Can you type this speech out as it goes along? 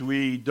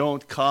We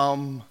don't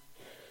come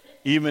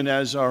even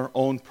as our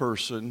own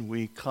person.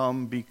 We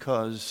come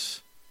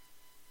because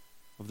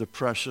of the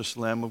precious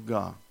Lamb of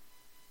God.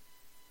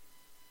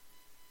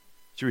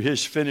 Through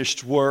his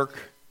finished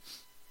work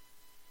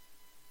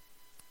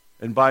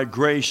and by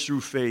grace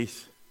through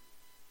faith,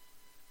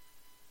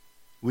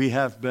 we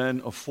have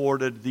been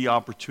afforded the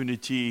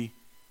opportunity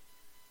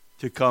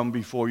to come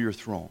before your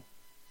throne.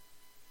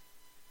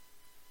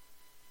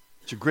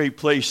 It's a great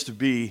place to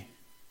be.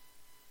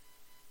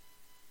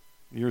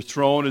 Your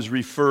throne is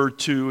referred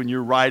to in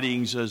your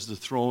writings as the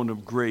throne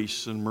of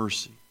grace and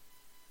mercy.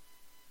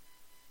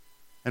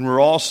 And we're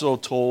also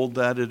told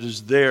that it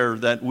is there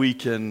that we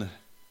can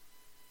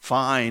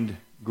find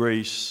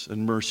grace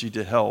and mercy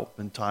to help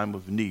in time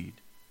of need.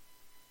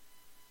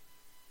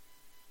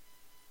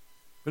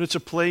 But it's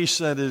a place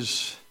that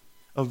is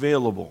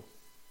available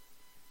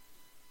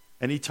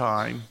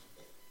anytime,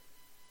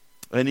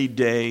 any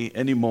day,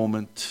 any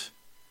moment,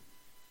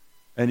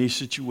 any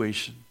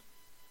situation.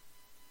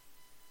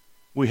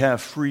 We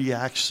have free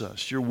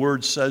access. Your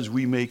word says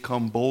we may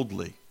come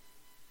boldly.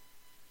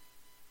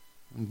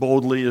 And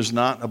boldly is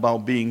not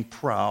about being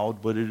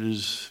proud, but it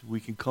is we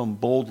can come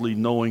boldly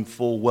knowing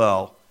full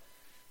well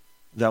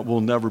that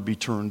we'll never be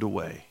turned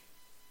away.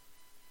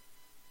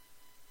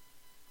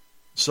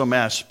 Some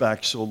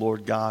aspects, oh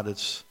Lord God,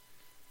 it's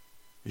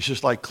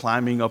just like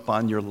climbing up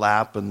on your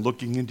lap and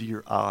looking into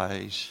your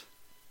eyes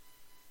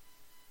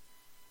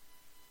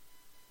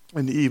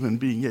and even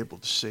being able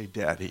to say,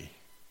 Daddy.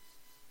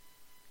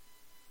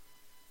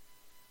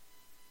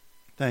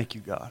 Thank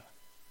you, God.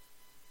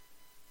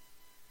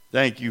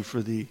 Thank you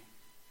for the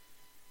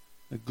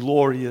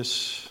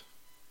glorious,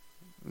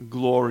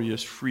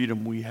 glorious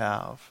freedom we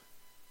have.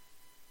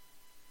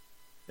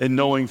 And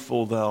knowing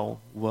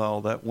full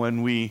well that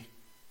when we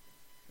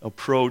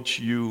approach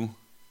you,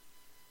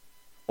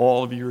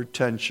 all of your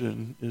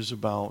attention is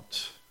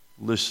about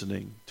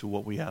listening to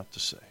what we have to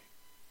say.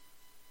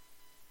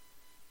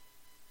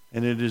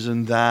 And it is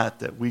in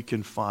that we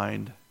can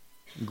find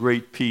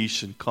great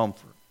peace and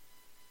comfort.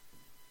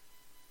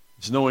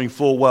 It's knowing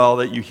full well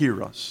that you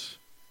hear us.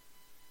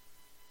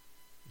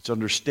 It's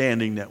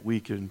understanding that we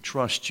can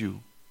trust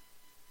you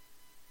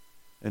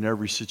in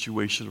every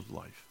situation of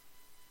life.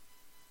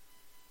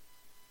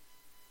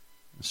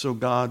 And so,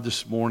 God,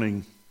 this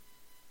morning,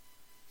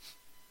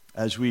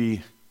 as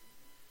we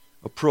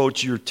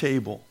approach your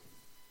table,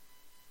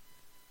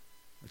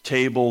 a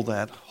table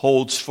that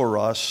holds for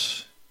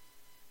us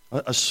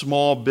a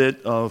small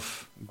bit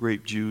of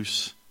grape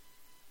juice,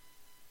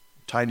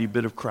 a tiny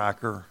bit of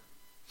cracker,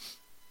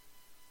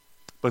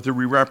 but the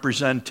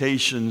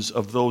representations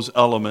of those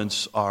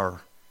elements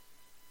are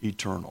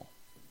eternal.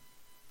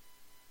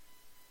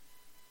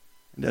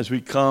 And as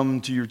we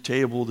come to your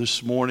table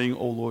this morning,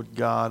 O Lord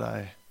God,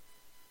 I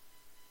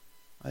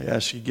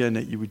ask again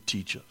that you would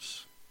teach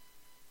us.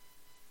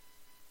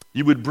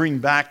 You would bring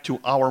back to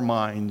our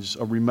minds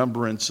a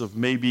remembrance of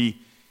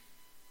maybe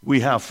we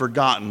have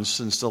forgotten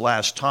since the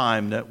last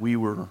time that we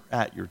were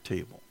at your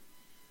table.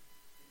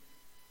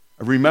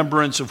 A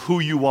remembrance of who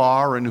you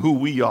are and who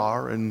we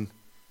are and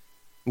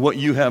what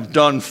you have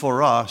done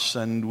for us,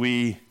 and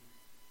we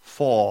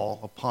fall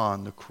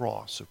upon the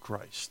cross of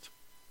Christ.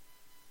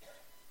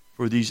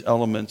 For these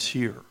elements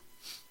here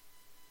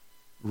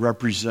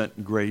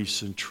represent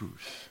grace and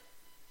truth.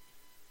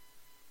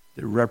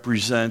 They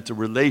represent a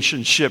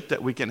relationship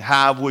that we can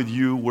have with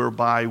you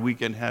whereby we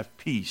can have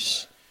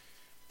peace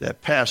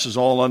that passes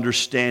all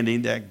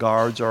understanding, that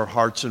guards our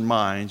hearts and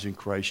minds in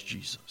Christ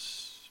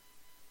Jesus.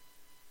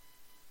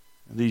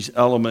 And these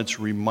elements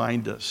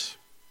remind us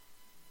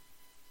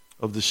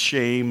of the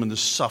shame and the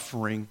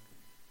suffering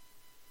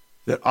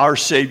that our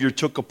Savior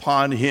took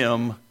upon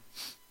him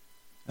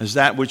as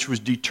that which was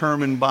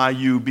determined by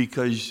you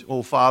because,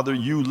 oh Father,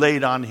 you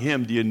laid on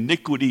him the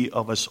iniquity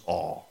of us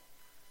all.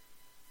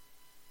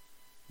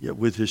 Yet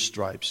with his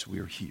stripes we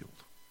are healed.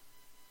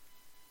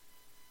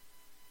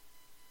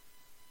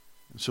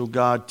 And so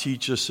God,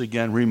 teach us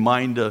again,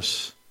 remind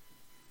us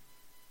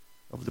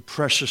of the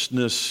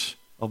preciousness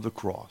of the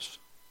cross.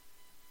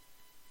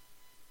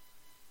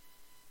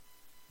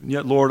 And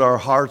yet, Lord, our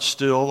hearts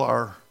still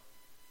are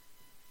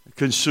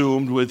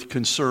consumed with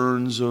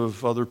concerns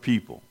of other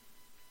people.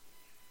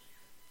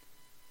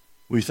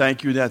 We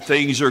thank you that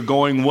things are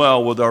going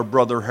well with our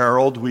brother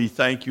Harold. We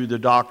thank you the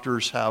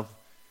doctors have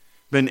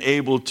been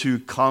able to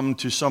come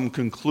to some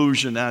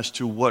conclusion as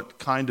to what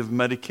kind of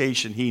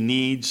medication he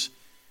needs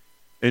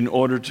in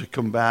order to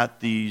combat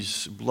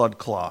these blood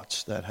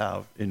clots that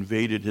have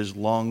invaded his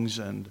lungs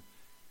and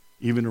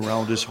even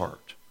around his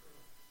heart.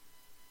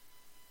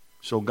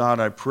 So God,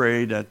 I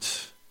pray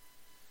that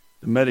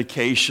the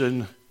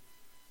medication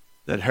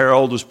that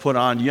Harold was put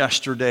on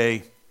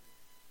yesterday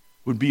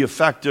would be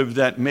effective,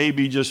 that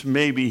maybe, just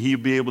maybe, he'll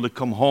be able to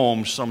come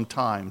home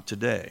sometime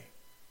today.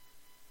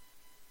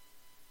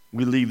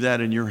 We leave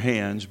that in your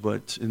hands,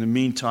 but in the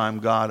meantime,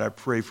 God, I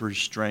pray for his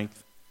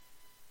strength.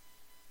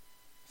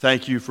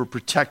 Thank you for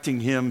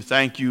protecting him.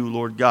 Thank you,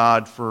 Lord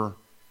God, for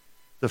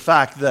The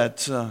fact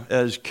that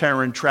as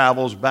Karen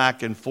travels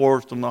back and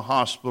forth from the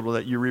hospital,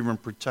 that you're even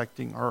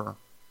protecting her.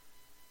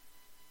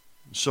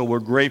 So we're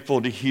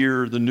grateful to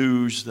hear the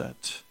news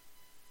that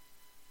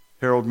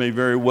Harold may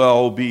very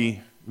well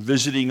be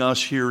visiting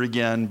us here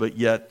again, but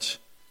yet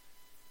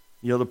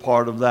the other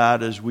part of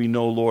that is we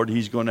know, Lord,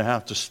 he's going to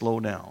have to slow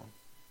down.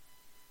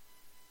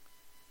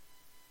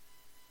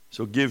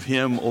 So give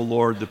him, O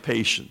Lord, the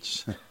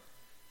patience.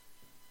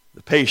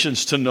 The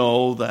patience to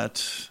know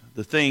that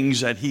the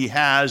things that he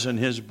has in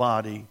his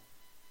body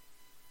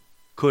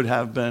could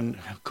have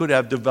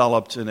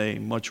developed in a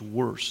much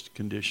worse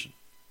condition.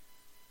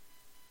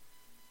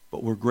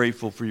 But we're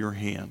grateful for your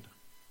hand.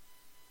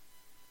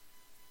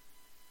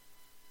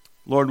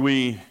 Lord,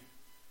 we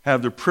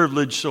have the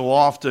privilege so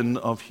often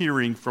of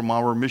hearing from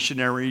our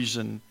missionaries,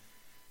 and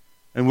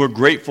we're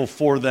grateful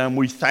for them.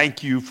 We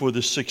thank you for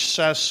the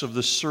success of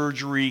the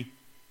surgery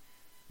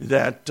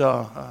that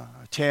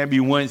Tammy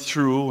went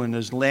through, and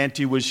as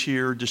Lanty was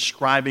here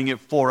describing it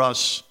for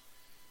us,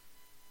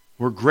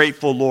 we're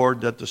grateful,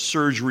 Lord, that the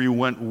surgery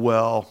went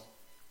well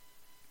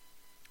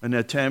and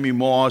that Tammy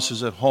Moss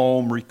is at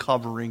home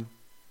recovering.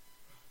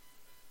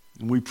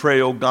 And we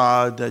pray, oh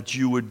God, that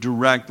you would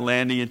direct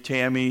Lanty and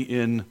Tammy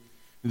in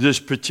this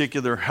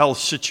particular health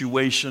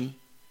situation.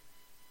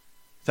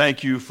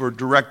 Thank you for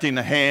directing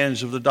the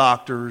hands of the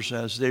doctors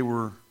as they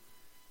were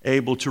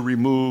able to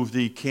remove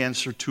the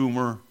cancer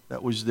tumor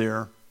that was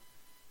there.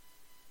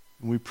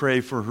 And we pray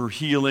for her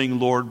healing,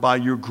 Lord, by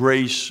your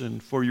grace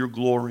and for your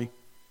glory.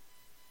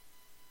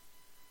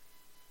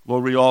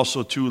 Lord, we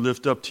also, too,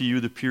 lift up to you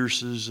the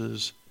Pierces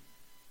as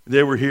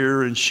they were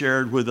here and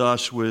shared with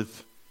us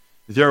with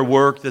their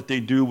work that they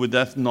do with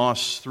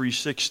Ethnos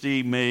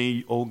 360.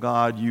 May, oh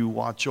God, you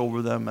watch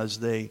over them as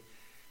they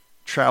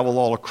travel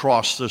all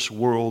across this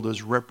world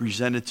as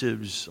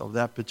representatives of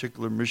that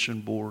particular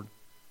mission board.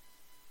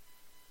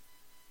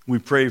 We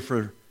pray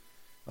for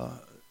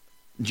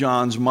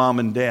John's mom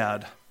and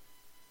dad,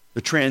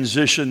 the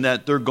transition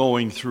that they're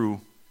going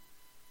through,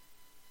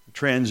 the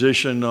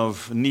transition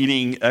of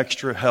needing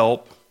extra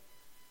help.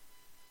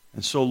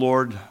 And so,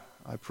 Lord,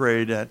 I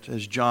pray that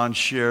as John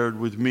shared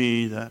with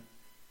me, that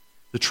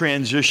the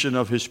transition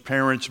of his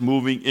parents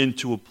moving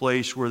into a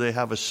place where they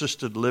have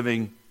assisted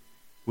living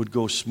would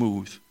go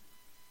smooth.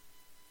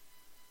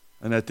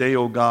 And that they,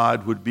 oh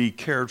God, would be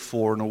cared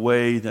for in a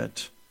way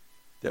that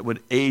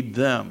would aid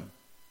them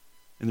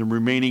in the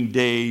remaining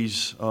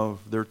days of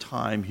their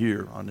time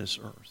here on this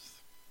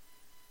earth.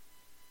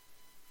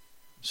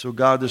 So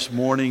God, this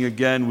morning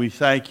again, we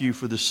thank you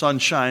for the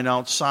sunshine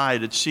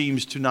outside. It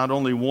seems to not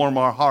only warm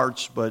our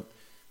hearts, but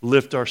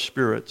lift our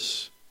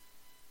spirits.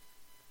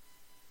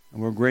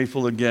 And we're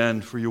grateful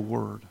again for your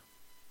word.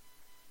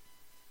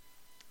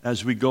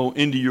 As we go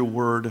into your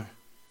word,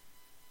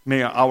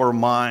 may our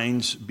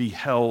minds be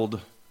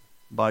held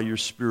by your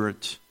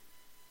Spirit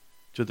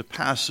to the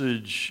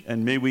passage,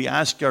 and may we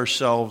ask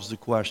ourselves the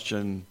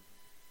question,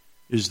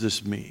 is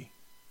this me?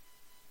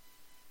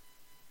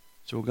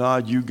 So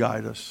God, you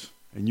guide us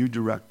and you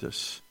direct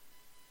us.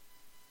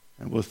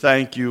 And we'll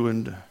thank you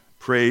and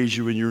praise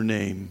you in your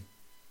name.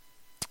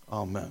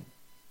 Amen.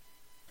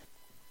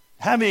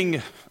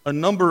 Having a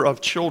number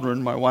of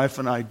children, my wife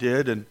and I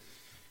did, and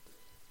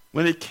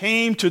when it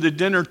came to the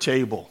dinner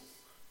table,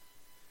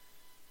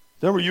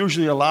 there were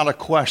usually a lot of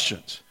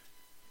questions.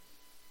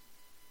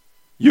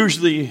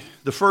 Usually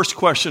the first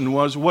question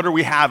was, what are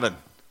we having?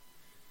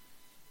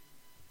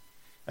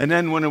 And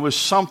then when it was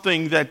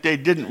something that they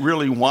didn't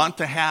really want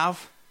to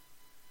have,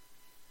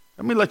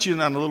 let me let you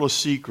in on a little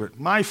secret.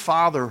 My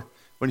father,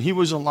 when he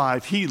was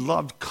alive, he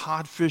loved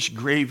codfish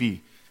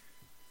gravy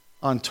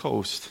on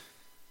toast.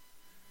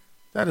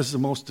 That is the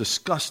most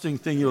disgusting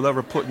thing you'll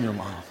ever put in your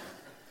mouth.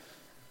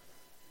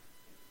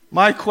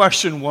 My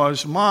question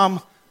was,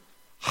 Mom,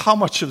 how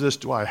much of this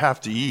do I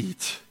have to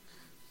eat?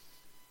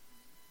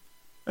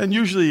 And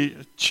usually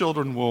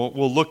children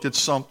will look at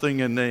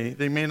something and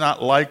they may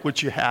not like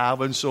what you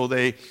have, and so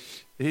they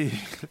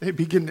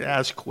begin to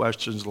ask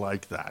questions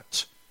like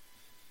that.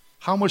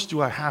 How much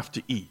do I have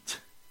to eat?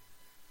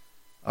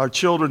 Our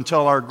children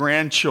tell our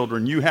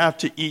grandchildren, you have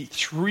to eat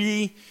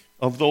 3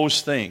 of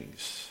those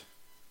things.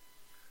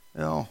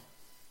 You know,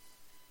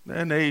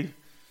 then they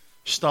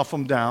stuff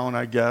them down,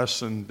 I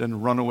guess, and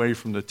then run away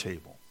from the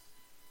table.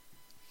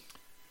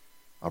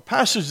 Our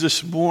passage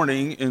this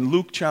morning in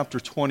Luke chapter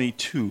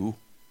 22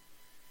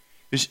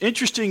 is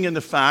interesting in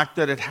the fact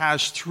that it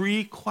has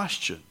 3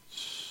 questions.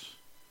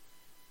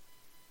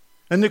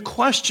 And the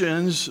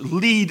questions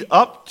lead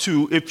up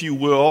to, if you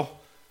will,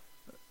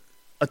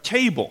 a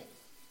table.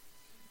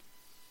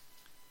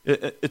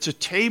 It's a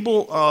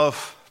table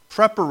of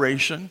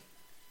preparation.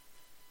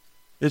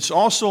 It's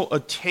also a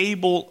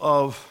table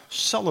of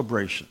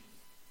celebration.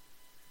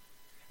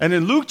 And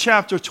in Luke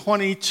chapter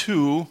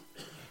 22,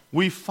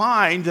 we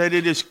find that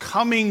it is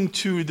coming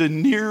to the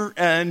near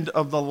end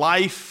of the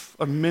life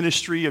of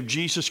ministry of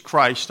Jesus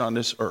Christ on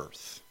this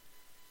earth.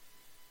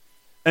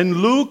 And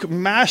Luke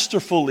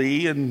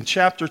masterfully in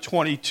chapter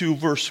 22,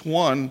 verse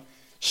 1,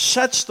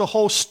 sets the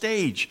whole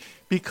stage.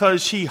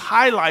 because he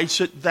highlights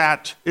it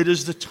that it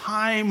is the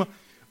time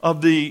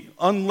of the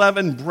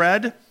unleavened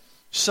bread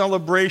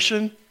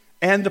celebration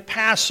and the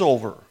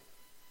Passover.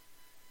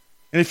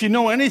 And if you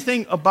know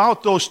anything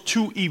about those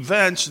two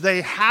events, they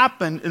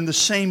happen in the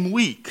same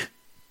week.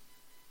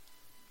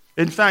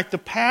 In fact, the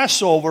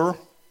Passover,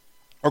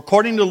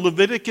 according to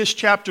Leviticus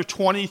chapter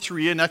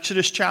 23 and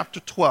Exodus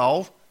chapter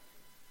 12,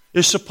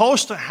 is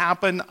supposed to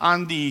happen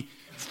on the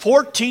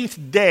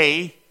 14th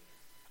day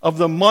of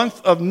the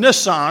month of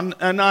Nisan,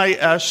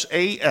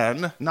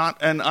 N-I-S-A-N, not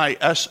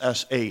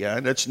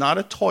N-I-S-S-A-N. It's not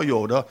a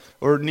Toyota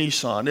or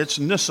Nissan, it's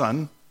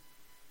Nisan.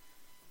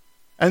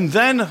 And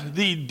then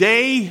the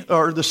day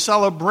or the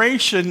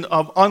celebration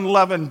of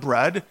unleavened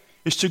bread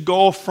is to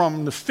go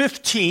from the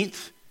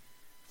 15th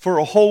for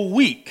a whole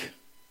week.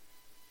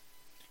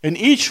 And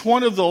each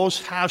one of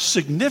those has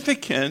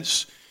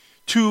significance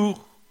to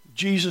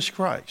Jesus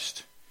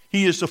Christ.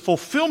 He is the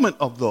fulfillment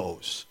of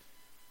those.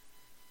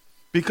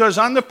 Because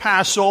on the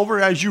Passover,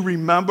 as you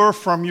remember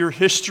from your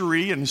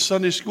history and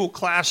Sunday school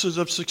classes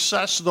of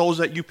success, those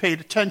that you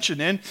paid attention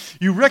in,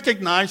 you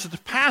recognize that the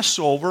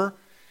Passover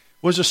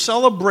was a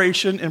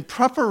celebration in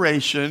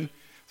preparation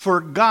for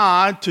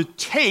God to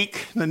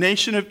take the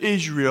nation of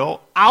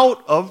Israel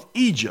out of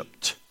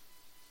Egypt.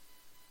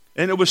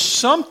 And it was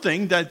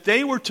something that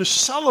they were to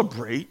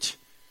celebrate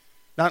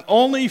not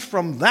only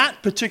from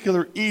that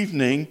particular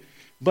evening,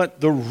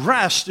 but the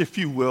rest, if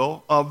you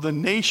will, of the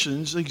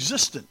nation's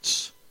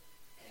existence.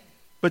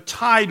 But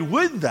tied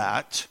with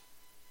that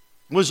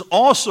was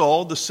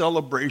also the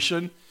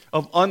celebration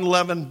of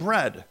unleavened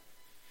bread.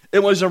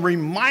 It was a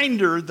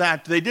reminder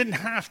that they didn't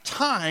have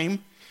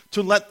time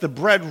to let the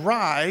bread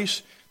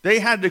rise. They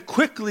had to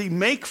quickly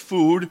make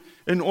food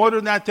in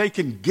order that they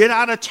can get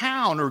out of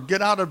town or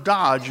get out of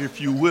Dodge, if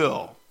you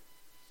will.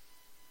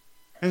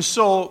 And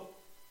so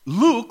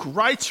Luke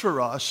writes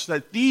for us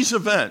that these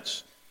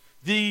events,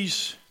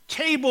 these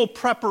table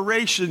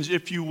preparations,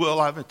 if you will,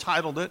 I've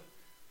entitled it,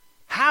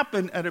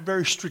 happen at a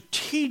very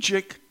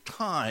strategic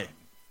time.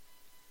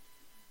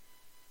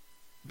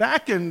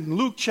 Back in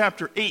Luke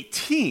chapter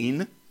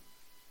 18,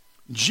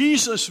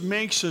 Jesus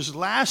makes his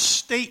last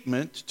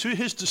statement to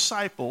his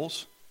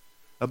disciples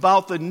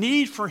about the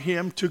need for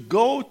him to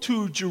go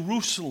to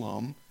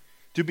Jerusalem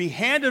to be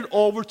handed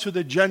over to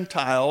the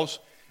Gentiles,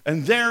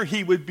 and there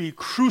he would be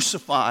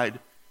crucified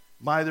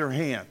by their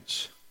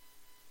hands.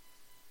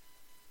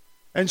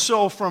 And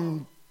so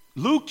from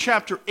Luke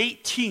chapter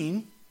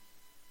 18,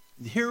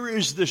 here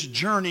is this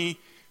journey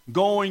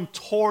going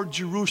toward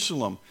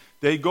Jerusalem.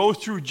 They go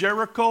through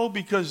Jericho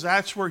because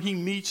that's where he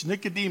meets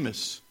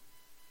Nicodemus.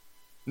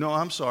 No,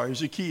 I'm sorry,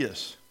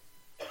 Zacchaeus.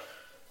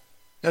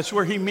 That's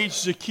where he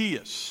meets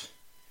Zacchaeus.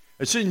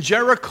 It's in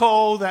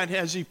Jericho that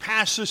as he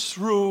passes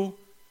through,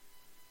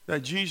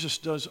 that Jesus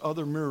does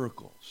other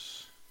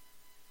miracles.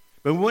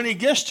 But when he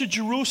gets to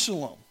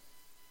Jerusalem,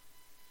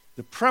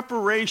 the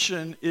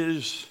preparation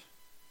is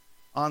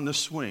on the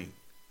swing.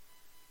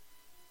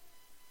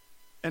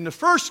 And the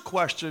first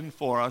question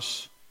for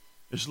us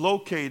is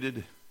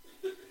located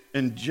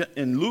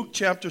in Luke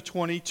chapter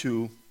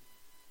 22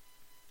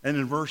 and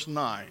in verse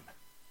 9.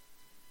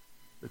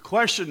 The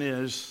question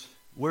is,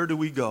 where do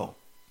we go?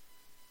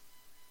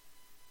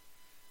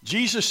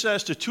 Jesus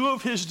says to two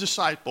of his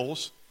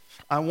disciples,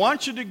 I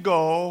want you to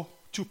go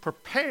to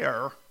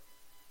prepare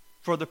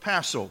for the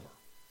Passover.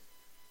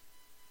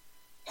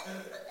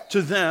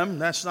 To them,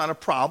 that's not a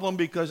problem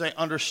because they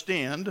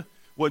understand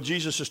what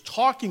Jesus is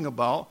talking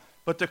about.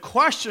 But the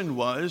question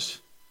was,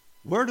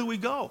 where do we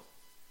go?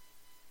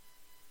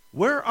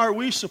 Where are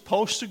we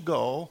supposed to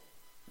go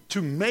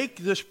to make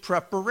this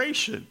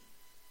preparation?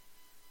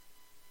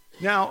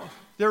 Now,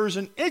 there is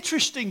an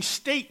interesting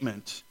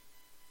statement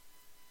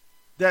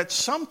that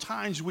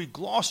sometimes we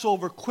gloss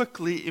over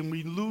quickly and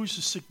we lose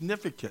the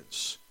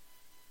significance.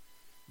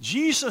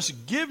 Jesus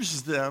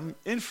gives them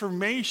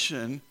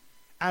information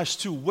as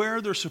to where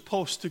they're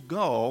supposed to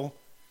go,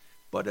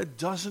 but it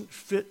doesn't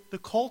fit the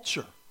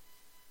culture.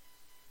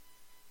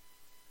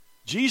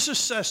 Jesus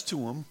says to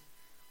them,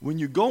 when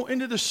you go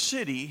into the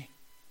city,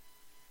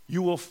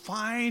 you will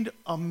find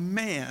a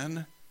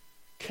man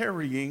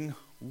carrying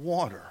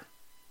water.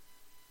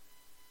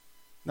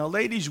 Now,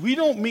 ladies, we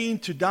don't mean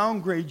to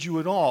downgrade you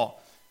at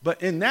all,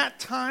 but in that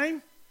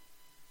time,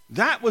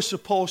 that was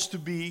supposed to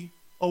be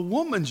a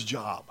woman's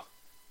job.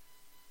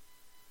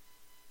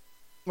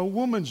 A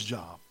woman's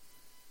job.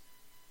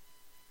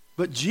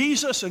 But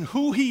Jesus and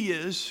who he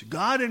is,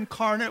 God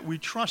incarnate, we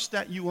trust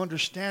that you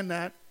understand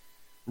that,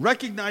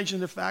 recognizing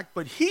the fact,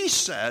 but he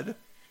said,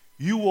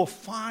 you will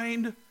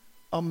find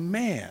a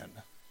man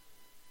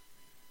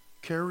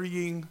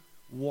carrying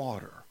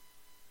water.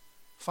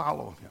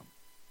 Follow him.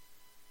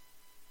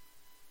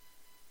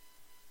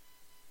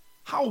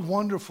 How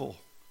wonderful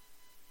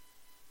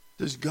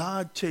does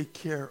God take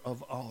care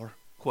of our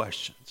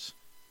questions?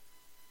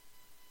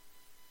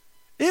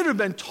 It would have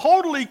been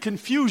totally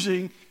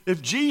confusing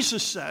if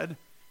Jesus said,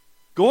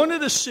 go into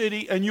the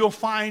city and you'll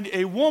find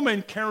a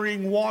woman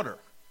carrying water.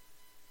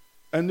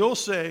 And they'll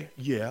say,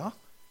 yeah.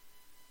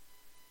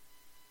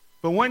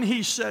 But when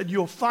he said,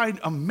 you'll find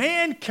a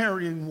man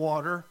carrying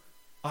water,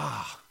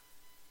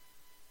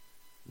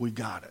 we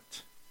got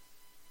it.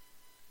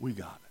 We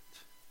got it.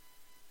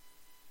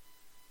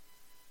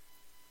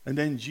 And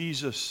then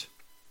Jesus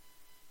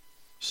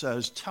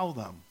says, tell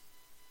them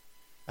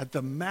that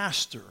the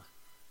master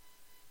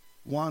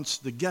wants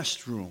the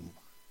guest room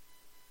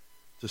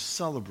to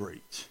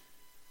celebrate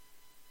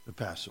the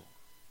Passover.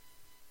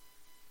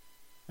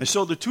 And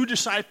so the two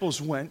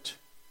disciples went,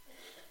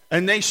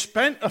 and they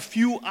spent a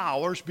few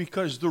hours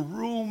because the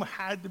room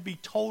had to be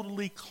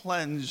totally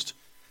cleansed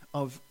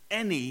of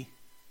any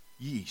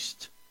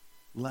yeast,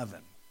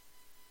 leaven.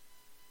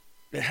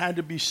 It had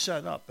to be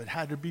set up. It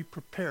had to be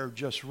prepared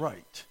just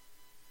right.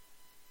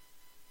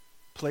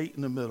 Plate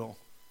in the middle,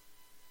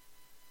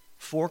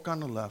 fork on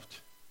the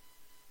left,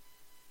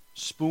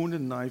 spoon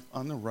and knife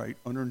on the right,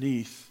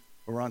 underneath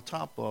or on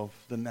top of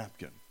the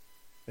napkin.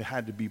 It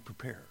had to be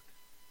prepared.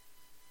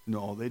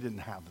 No, they didn't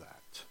have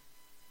that.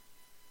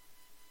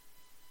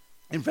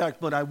 In fact,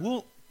 but I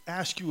will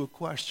ask you a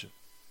question.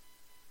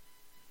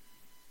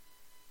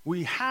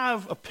 We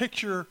have a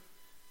picture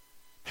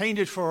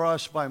painted for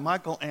us by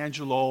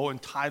Michelangelo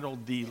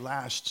entitled The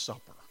Last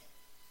Supper.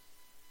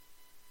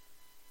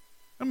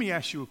 Let me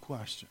ask you a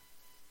question.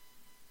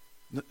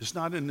 It's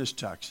not in this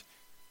text.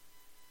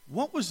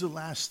 What was the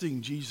last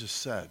thing Jesus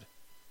said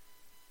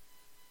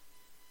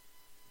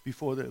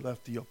before they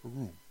left the upper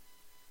room?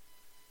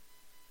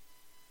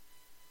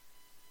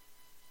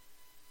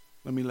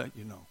 Let me let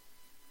you know.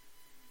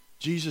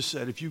 Jesus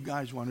said, if you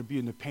guys want to be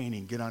in the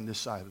painting, get on this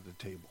side of the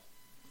table.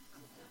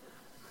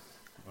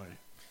 Right.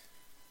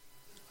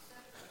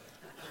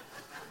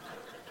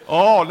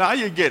 Oh, now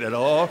you get it.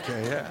 Oh,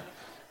 okay, yeah.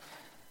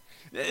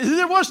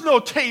 There was no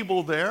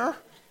table there.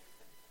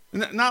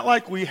 Not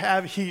like we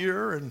have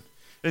here and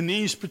in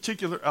these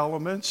particular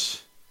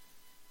elements.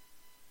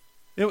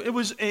 It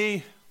was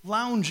a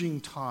lounging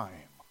time.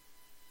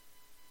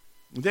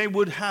 They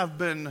would have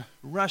been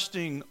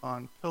resting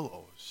on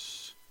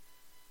pillows.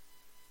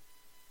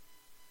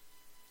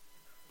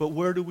 But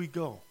where do we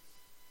go?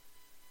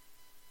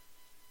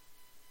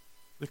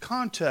 The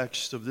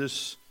context of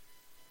this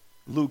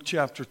Luke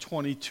chapter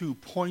 22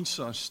 points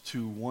us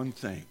to one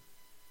thing,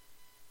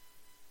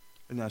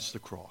 and that's the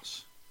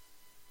cross.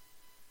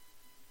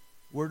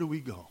 Where do we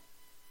go?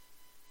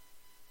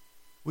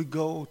 We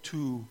go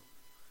to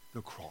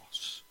the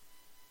cross.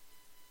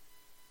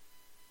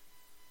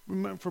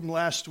 Remember from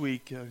last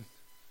week,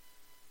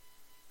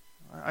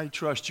 I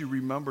trust you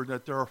remember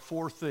that there are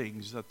 4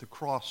 things that the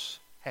cross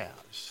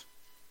has.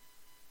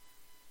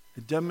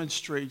 It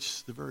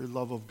demonstrates the very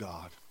love of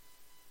God,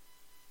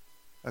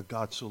 that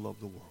God so loved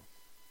the world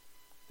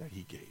that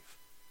he gave.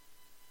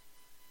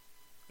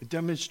 It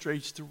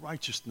demonstrates the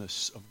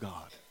righteousness of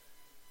God,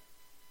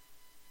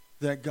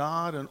 that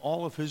God in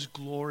all of his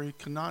glory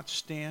cannot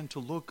stand to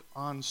look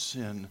on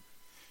sin,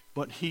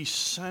 but he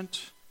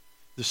sent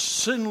the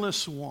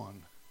sinless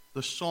one,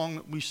 the song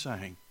that we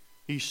sang,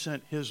 he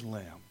sent his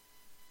lamb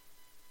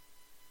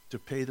to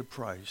pay the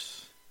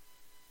price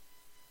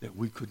that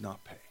we could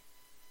not pay,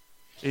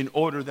 in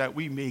order that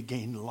we may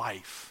gain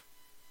life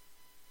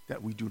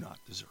that we do not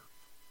deserve.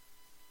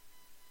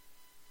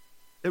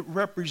 It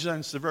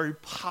represents the very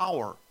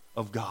power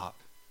of God,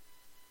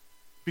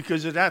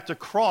 because it's at the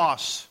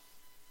cross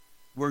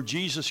where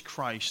Jesus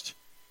Christ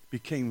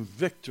became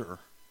victor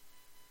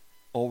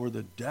over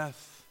the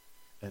death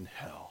and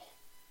hell.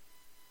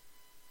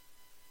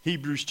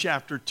 Hebrews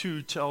chapter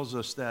 2 tells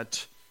us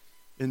that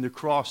in the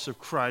cross of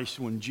Christ,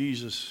 when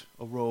Jesus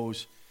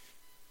arose,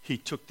 he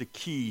took the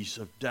keys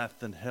of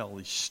death and hell.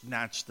 He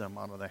snatched them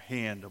out of the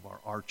hand of our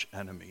arch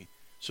enemy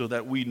so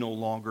that we no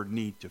longer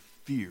need to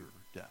fear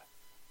death.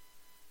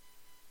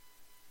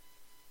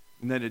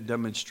 And then it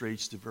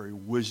demonstrates the very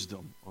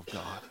wisdom of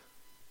God.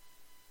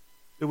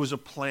 It was a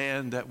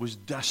plan that was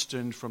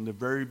destined from the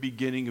very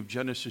beginning of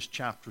Genesis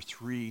chapter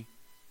 3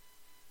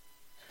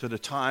 to the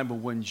time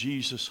of when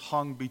Jesus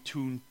hung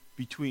between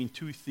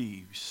 2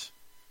 thieves,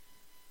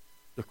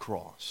 the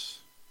cross.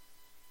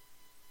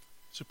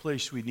 It's a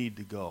place we need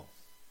to go.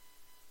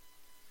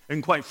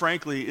 And quite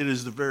frankly, it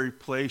is the very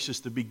place, it's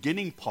the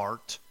beginning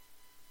part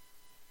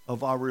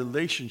of our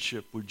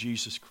relationship with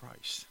Jesus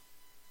Christ.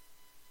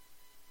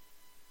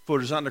 For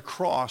it is on the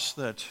cross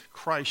that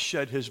Christ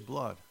shed his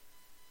blood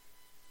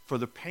for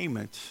the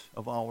payment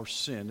of our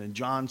sin. And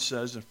John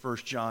says in 1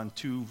 John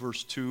 2,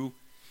 verse 2,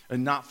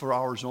 and not for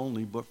ours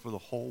only, but for the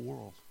whole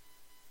world.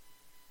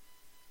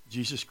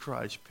 Jesus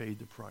Christ paid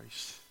the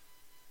price.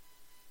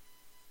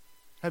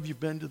 Have you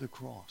been to the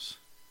cross?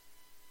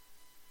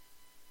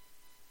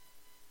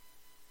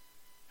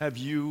 Have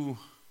you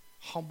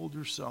humbled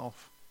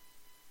yourself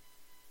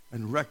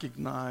and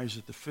recognized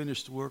that the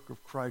finished work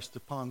of Christ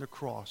upon the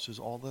cross is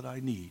all that I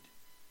need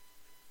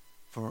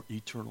for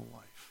eternal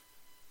life?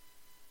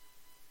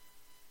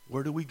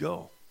 Where do we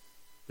go?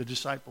 The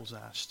disciples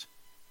asked.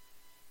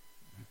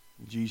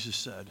 Jesus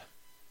said,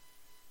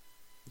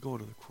 go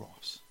to the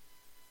cross.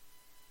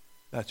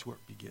 That's where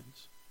it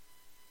begins.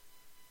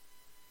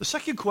 The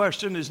second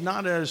question is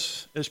not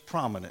as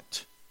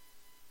prominent,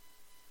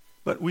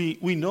 But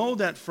we know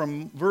that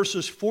from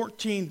verses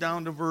 14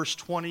 down to verse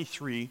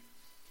 23,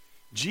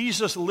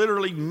 Jesus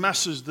literally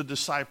messes the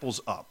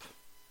disciples up.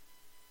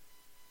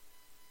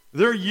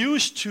 They're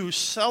used to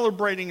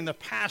celebrating the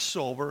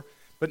Passover,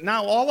 but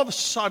now all of a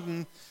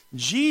sudden,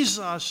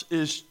 Jesus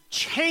is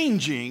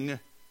changing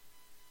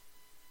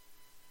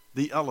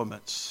the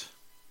elements.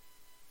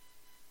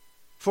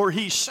 For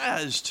he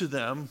says to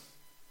them,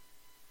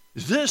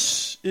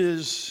 "This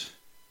is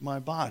my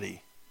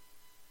body,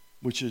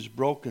 which is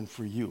broken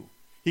for you."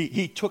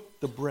 He took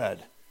the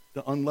bread,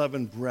 the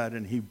unleavened bread,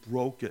 and he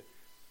broke it.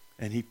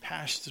 And he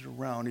passed it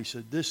around. He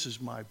said, "This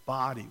is my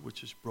body,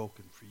 which is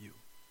broken for you."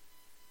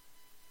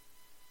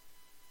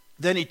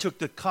 Then he took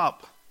the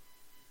cup,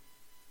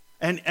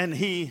 and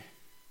he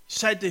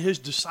said to his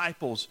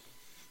disciples,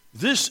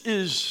 "This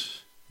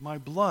is my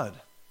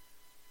blood,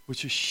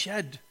 which is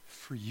shed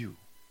for you."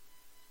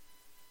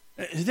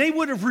 They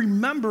would have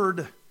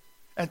remembered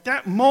at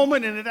that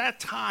moment and at that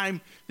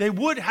time, they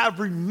would have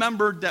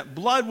remembered that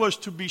blood was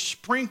to be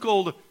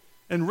sprinkled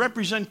in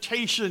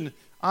representation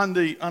on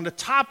the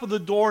top of the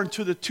door and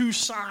to the two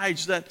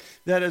sides, that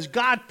as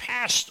God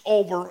passed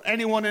over,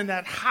 anyone in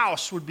that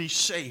house would be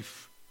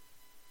safe.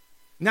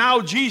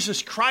 Now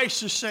Jesus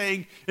Christ is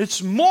saying,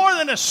 it's more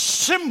than a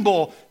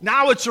symbol,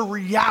 now it's a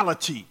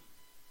reality.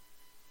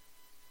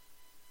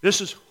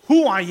 This is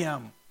who I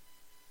am.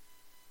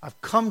 I've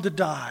come to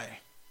die.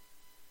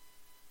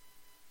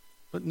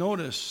 But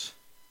notice,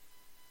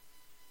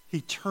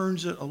 he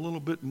turns it a little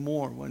bit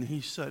more when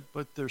he said,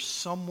 but there's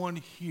someone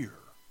here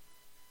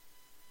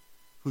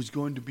who's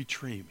going to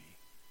betray me.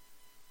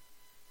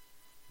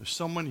 There's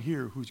someone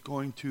here who's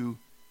going to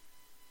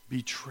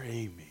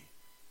betray me.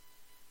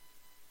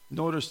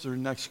 Notice their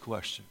next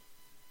question.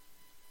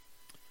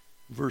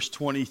 Verse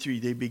 23,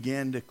 they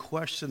began to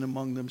question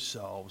among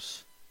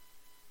themselves.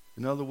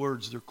 In other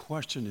words, their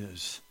question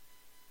is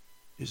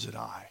it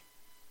I?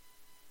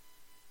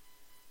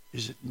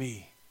 Is it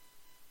me?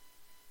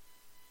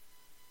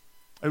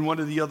 In one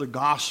of the other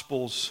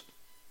Gospels,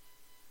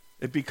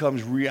 it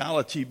becomes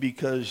reality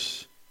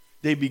because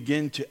they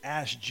begin to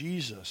ask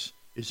Jesus,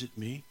 is it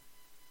me?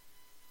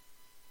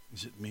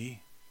 Is it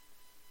me?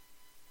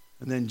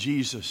 And then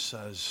Jesus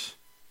says,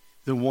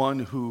 the one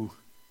who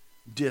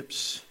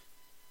dips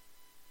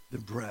the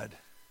bread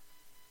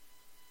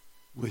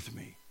with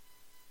me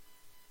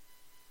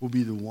will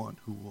be the one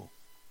who will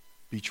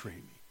betray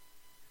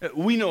me.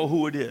 We know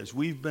who it is.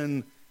 We've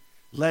been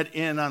let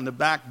in on the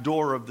back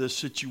door of this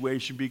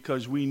situation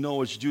because we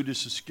know it's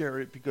Judas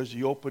Iscariot, because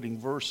the opening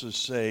verses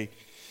say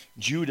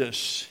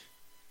Judas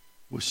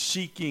was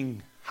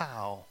seeking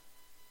how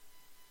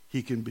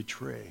he can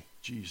betray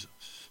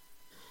Jesus.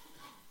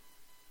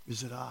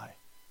 Is it I?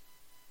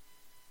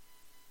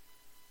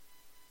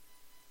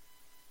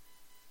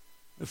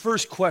 The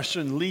first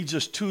question leads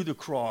us to the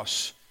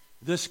cross.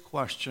 This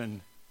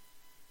question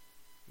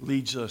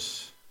leads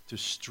us to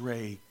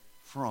stray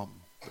from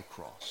the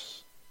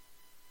cross.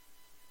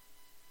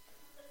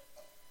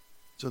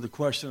 So the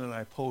question that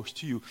I pose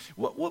to you,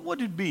 what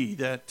would it be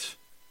that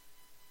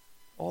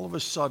all of a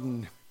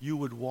sudden you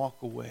would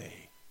walk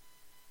away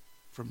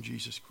from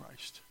Jesus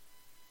Christ?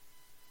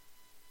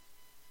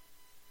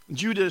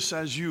 Judas,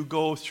 as you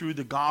go through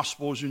the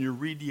Gospels and you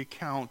read the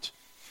account,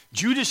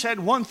 Judas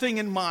had one thing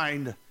in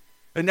mind,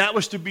 and that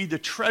was to be the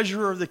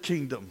treasurer of the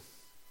kingdom.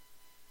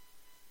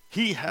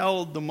 He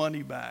held the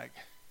money bag.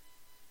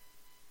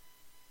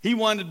 He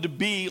wanted to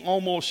be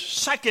almost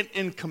second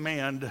in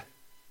command.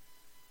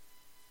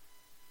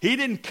 He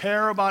didn't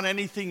care about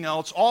anything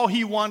else. All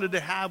he wanted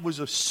to have was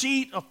a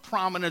seat of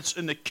prominence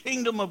in the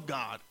kingdom of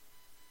God.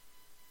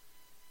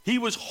 He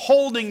was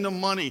holding the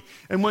money.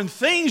 And when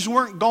things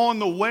weren't going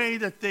the way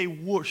that they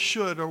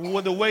should,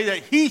 or the way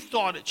that he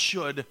thought it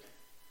should,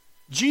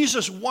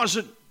 Jesus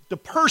wasn't the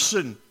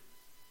person.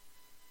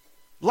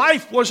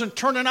 Life wasn't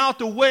turning out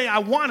the way I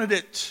wanted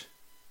it.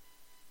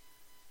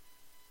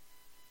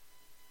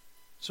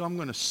 So I'm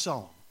going to sell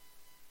him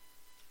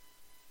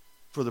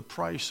for the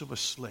price of a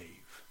slave.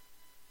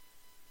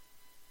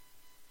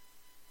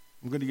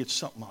 I'm going to get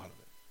something out of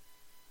it.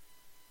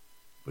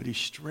 But he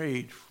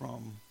strayed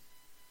from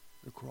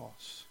the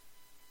cross.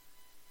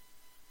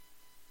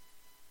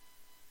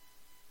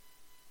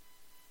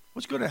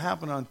 What's going to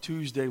happen on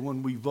Tuesday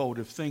when we vote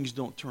if things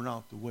don't turn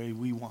out the way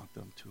we want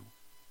them to?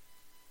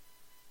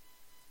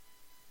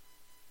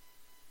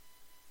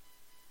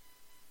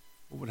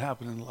 What would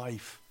happen in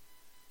life?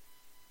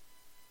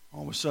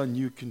 All of a sudden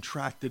you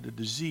contracted a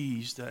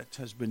disease that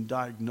has been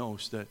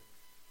diagnosed that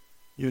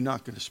you're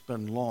not going to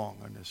spend long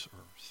on this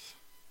earth.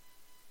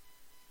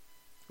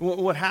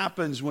 What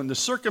happens when the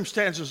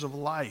circumstances of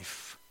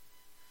life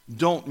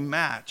don't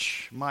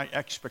match my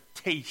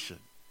expectation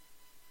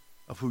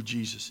of who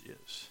Jesus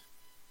is?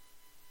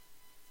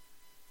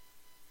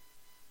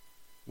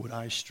 Would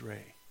I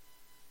stray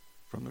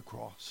from the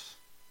cross?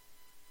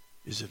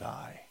 Is it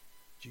I,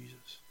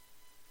 Jesus?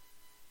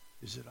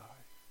 Is it I?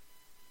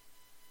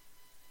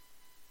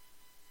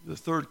 The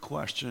third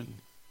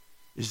question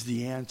is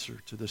the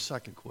answer to the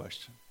second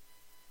question.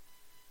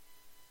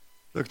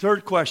 The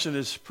third question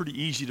is pretty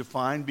easy to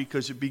find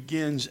because it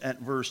begins at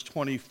verse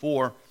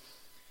 24.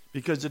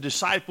 Because the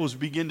disciples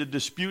begin to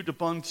dispute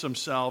amongst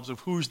themselves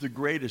of who's the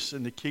greatest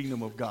in the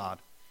kingdom of God.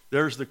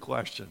 There's the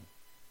question.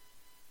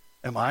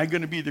 Am I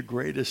going to be the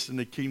greatest in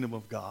the kingdom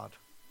of God?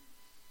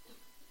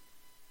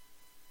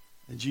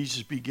 And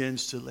Jesus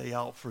begins to lay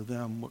out for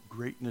them what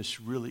greatness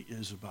really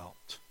is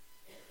about.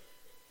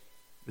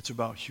 It's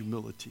about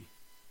humility.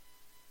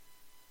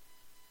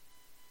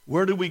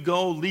 Where do we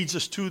go leads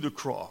us to the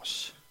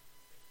cross.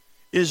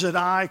 Is it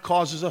I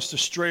causes us to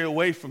stray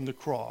away from the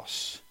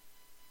cross.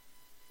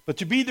 But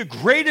to be the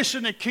greatest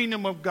in the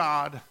kingdom of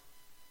God,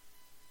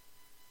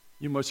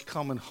 you must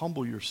come and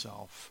humble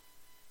yourself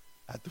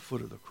at the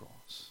foot of the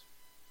cross.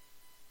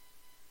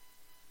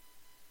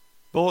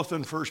 Both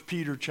in 1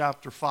 Peter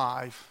chapter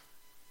 5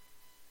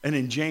 and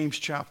in James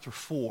chapter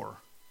 4.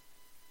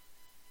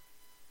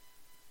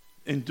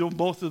 In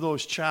both of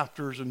those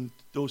chapters and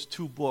those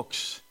two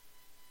books,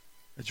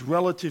 it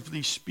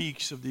relatively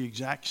speaks of the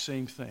exact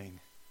same thing.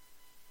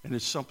 And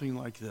it's something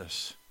like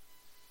this.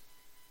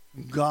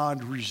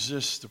 God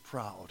resists the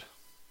proud,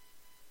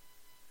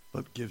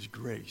 but gives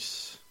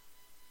grace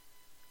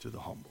to the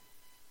humble.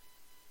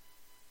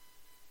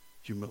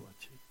 Humility.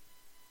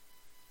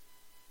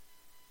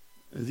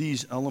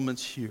 These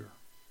elements here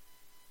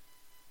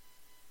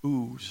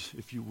ooze,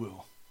 if you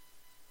will,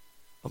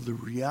 of the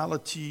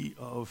reality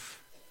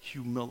of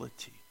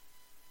humility.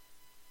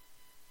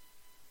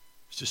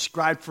 It's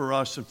described for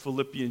us in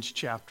Philippians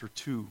chapter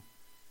 2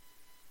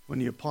 when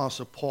the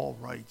Apostle Paul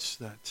writes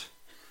that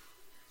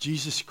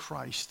Jesus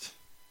Christ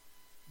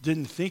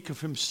didn't think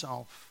of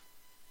himself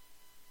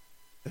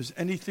as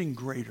anything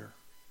greater,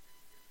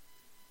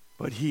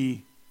 but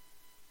he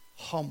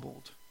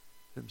humbled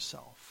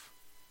himself,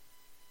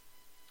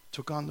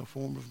 took on the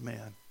form of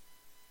man,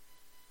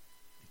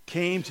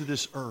 came to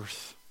this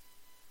earth,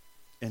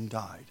 and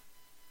died.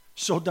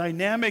 So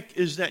dynamic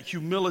is that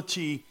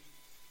humility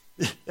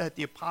that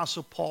the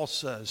Apostle Paul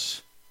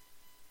says,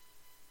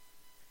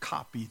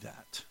 copy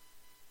that.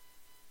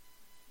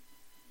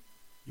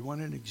 You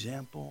want an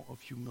example of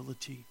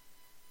humility?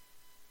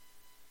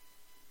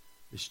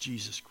 It's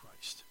Jesus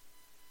Christ.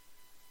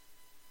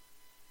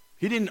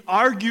 He didn't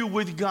argue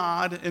with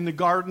God in the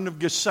Garden of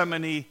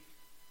Gethsemane,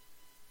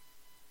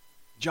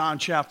 John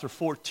chapter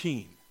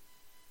 14.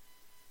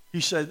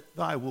 He said,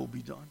 thy will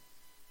be done.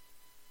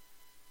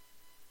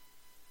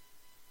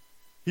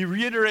 He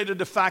reiterated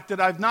the fact that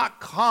I've not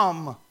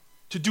come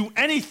to do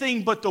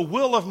anything but the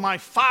will of my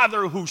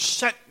Father who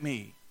sent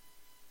me.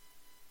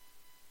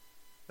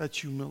 That's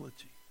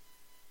humility.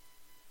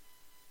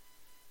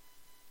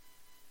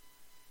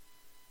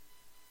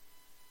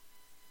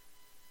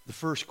 The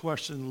first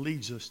question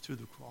leads us to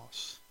the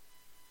cross.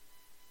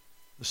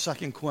 The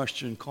second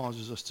question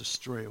causes us to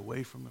stray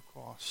away from the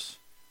cross.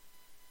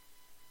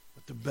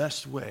 But the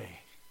best way,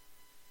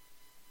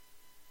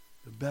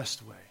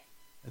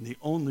 and the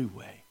only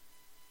way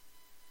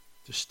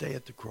to stay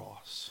at the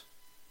cross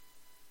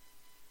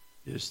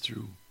is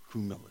through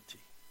humility.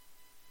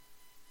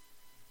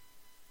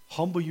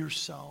 Humble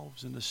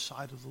yourselves in the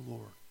sight of the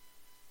Lord,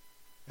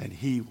 and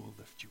he will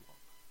lift you up.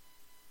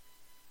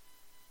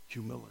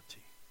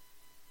 Humility.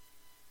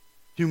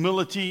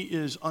 Humility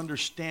is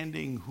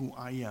understanding who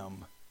I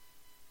am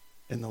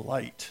in the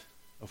light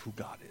of who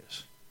God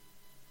is.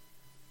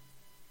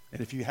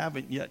 And if you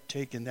haven't yet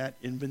taken that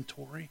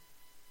inventory,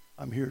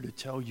 I'm here to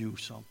tell you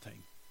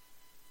something.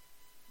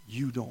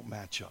 You don't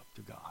match up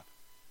to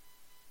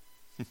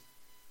God.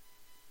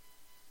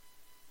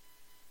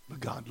 But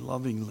God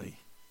lovingly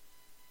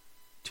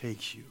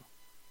takes you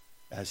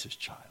as his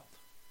child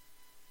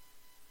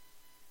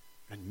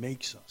and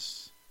makes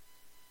us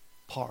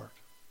part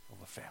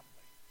of a family.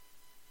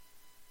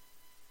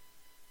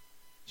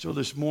 So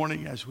this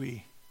morning, as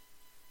we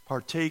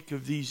partake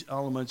of these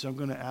elements, I'm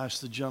going to ask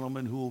the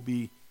gentleman who will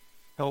be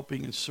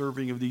helping and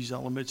serving of these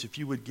elements, if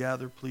you would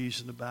gather,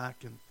 please, in the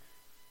back. And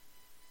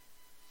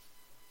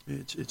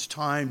it's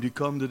time to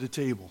come to the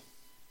table.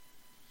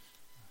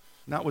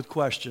 Not with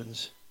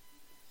questions,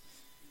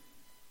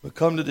 but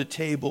come to the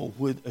table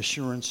with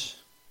assurance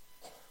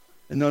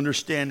and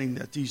understanding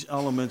that these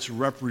elements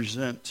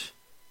represent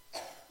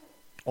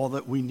all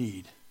that we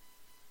need.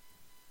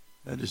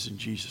 That is in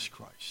Jesus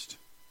Christ.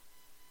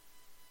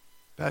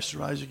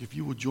 Pastor Isaac, if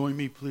you will join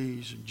me,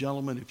 please. And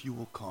gentlemen, if you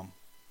will come.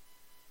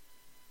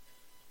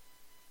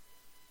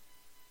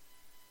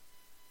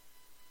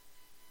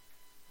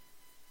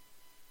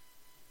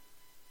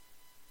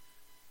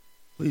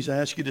 Please, I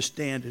ask you to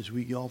stand as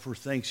we offer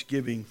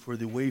thanksgiving for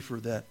the wafer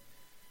that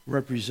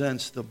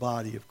represents the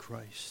body of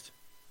Christ.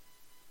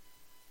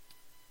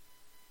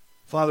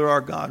 Father our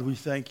God, we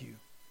thank you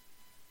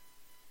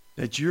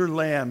that your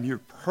Lamb, your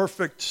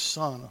perfect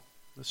Son,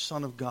 the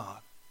Son of God,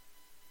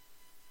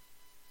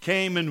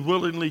 came and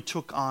willingly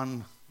took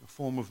on the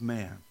form of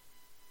man.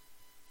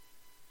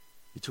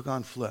 He took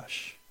on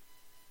flesh.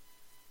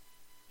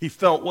 He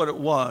felt what it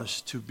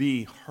was to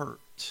be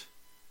hurt.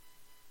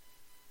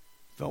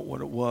 Felt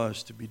what it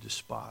was to be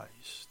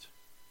despised.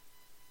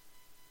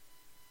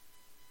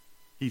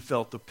 He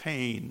felt the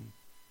pain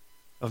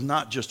of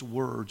not just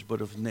words,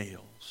 but of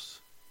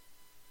nails.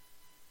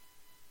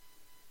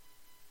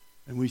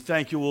 And we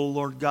thank you, O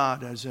Lord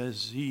God,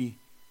 as he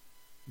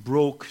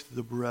broke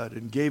the bread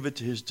and gave it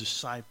to his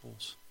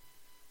disciples.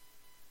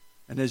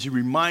 And as he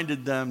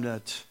reminded them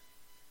that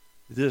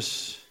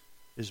this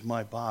is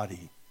my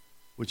body,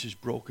 which is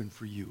broken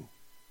for you.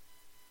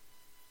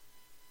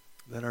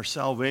 That our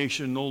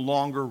salvation no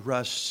longer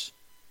rests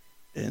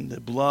in the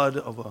blood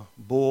of a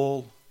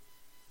bull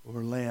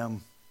or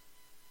lamb,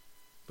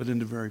 but in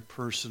the very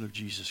person of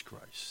Jesus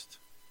Christ.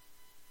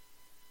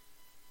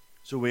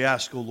 So we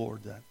ask, O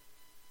Lord, that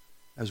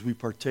as we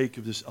partake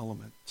of this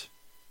element,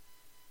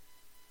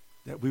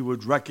 that we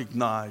would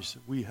recognize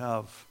that we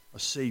have a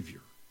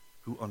Savior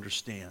who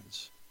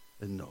understands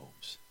and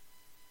knows.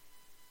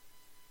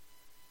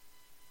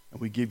 And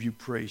we give you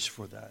praise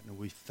for that, and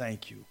we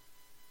thank you.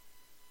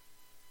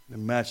 In the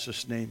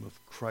matchless name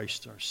of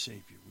Christ our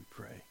Savior, we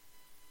pray.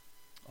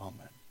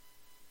 Amen.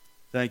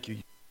 Thank you.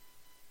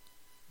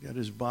 It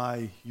is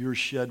by your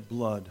shed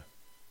blood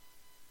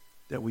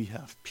that we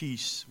have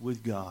peace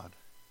with God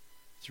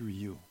through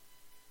you.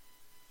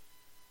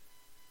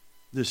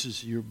 This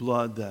is your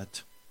blood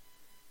that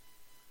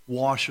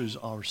washes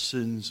our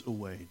sins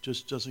away,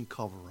 just doesn't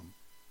cover them.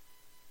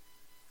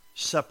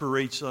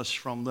 Separates us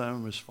from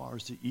them as far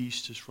as the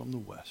east is from the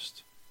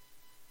west.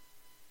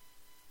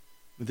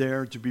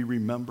 There to be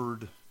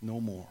remembered no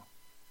more.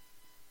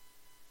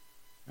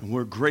 And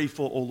we're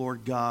grateful, O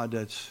Lord God,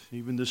 that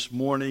even this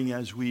morning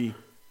as we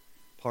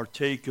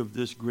partake of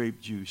this grape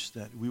juice,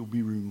 that we will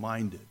be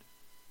reminded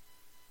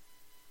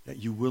that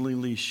you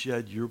willingly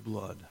shed your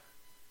blood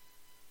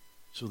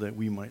so that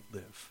we might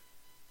live.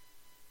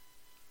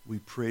 We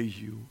praise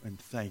you and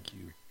thank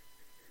you,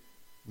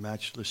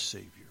 matchless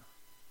Savior.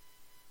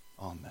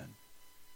 Amen.